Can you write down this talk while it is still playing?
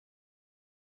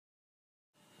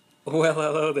Well,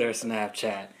 hello there,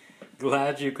 Snapchat.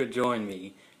 Glad you could join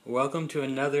me. Welcome to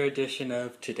another edition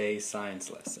of today's science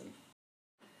lesson.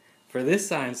 For this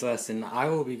science lesson, I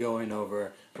will be going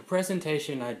over a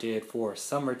presentation I did for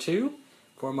Summer 2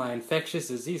 for my infectious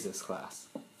diseases class.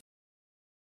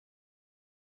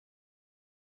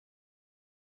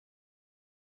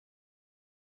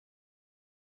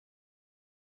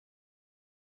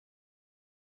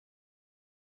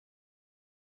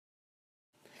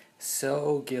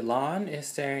 So, Gillan is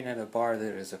staring at a bar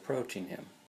that is approaching him.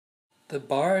 The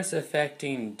bar is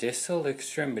affecting distal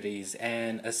extremities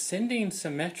and ascending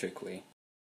symmetrically.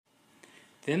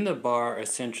 Then the bar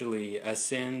essentially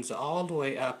ascends all the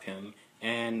way up him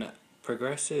and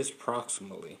progresses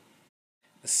proximally.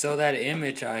 So that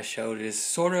image I showed is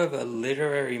sort of a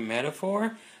literary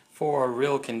metaphor for a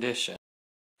real condition.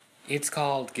 It's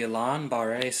called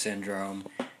Guillain-Barré syndrome,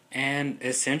 and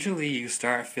essentially you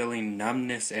start feeling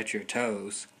numbness at your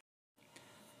toes.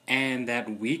 And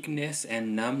that weakness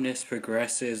and numbness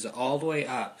progresses all the way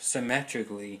up,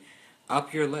 symmetrically,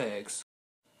 up your legs.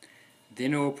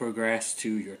 Then it will progress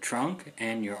to your trunk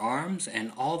and your arms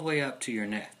and all the way up to your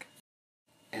neck.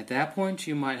 At that point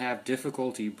you might have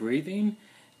difficulty breathing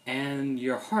and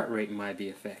your heart rate might be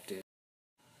affected.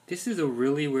 This is a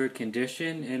really weird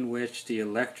condition in which the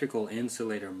electrical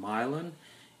insulator myelin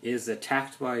is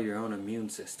attacked by your own immune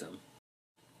system.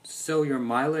 So your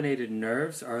myelinated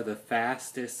nerves are the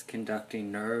fastest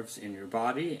conducting nerves in your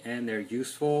body, and they're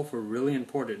useful for really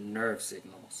important nerve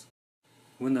signals.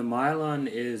 When the myelin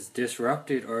is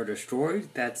disrupted or destroyed,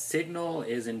 that signal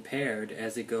is impaired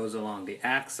as it goes along the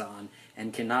axon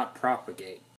and cannot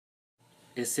propagate.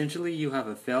 Essentially, you have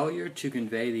a failure to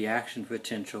convey the action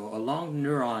potential along the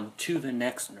neuron to the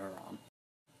next neuron.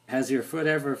 Has your foot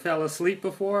ever fell asleep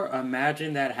before?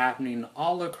 Imagine that happening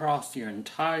all across your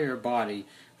entire body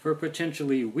for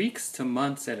potentially weeks to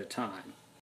months at a time.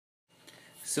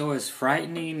 So as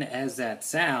frightening as that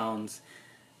sounds,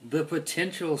 the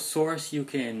potential source you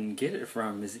can get it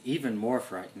from is even more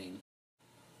frightening.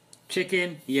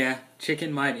 Chicken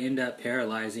might end up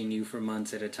paralyzing you for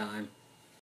months at a time.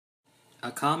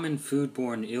 A common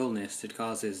foodborne illness that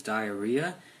causes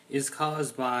diarrhea is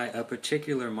caused by a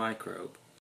particular microbe.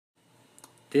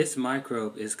 This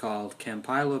microbe is called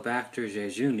Campylobacter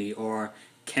jejuni, or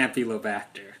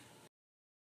Campylobacter.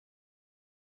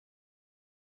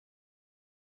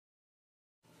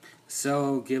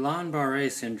 So, Guillain-Barré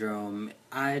syndrome,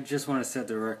 I just want to set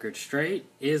the record straight,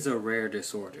 is a rare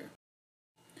disorder.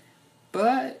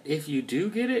 But if you do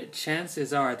get it,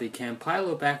 chances are the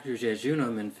Campylobacter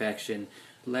jejunum infection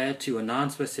led to a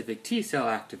nonspecific T-cell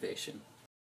activation.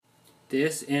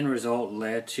 This end result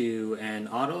led to an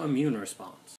autoimmune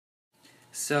response.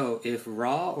 So, if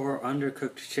raw or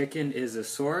undercooked chicken is a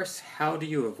source, how do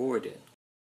you avoid it?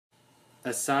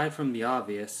 Aside from the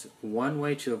obvious, one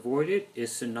way to avoid it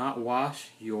is to not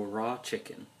wash your raw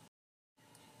chicken.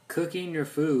 Cooking your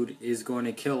food is going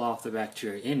to kill off the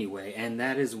bacteria anyway, and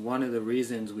that is one of the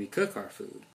reasons we cook our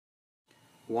food.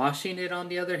 Washing it, on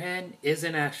the other hand,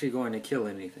 isn't actually going to kill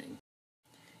anything.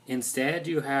 Instead,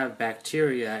 you have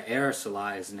bacteria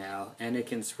aerosolized now, and it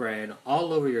can spread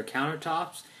all over your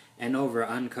countertops and over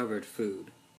uncovered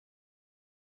food.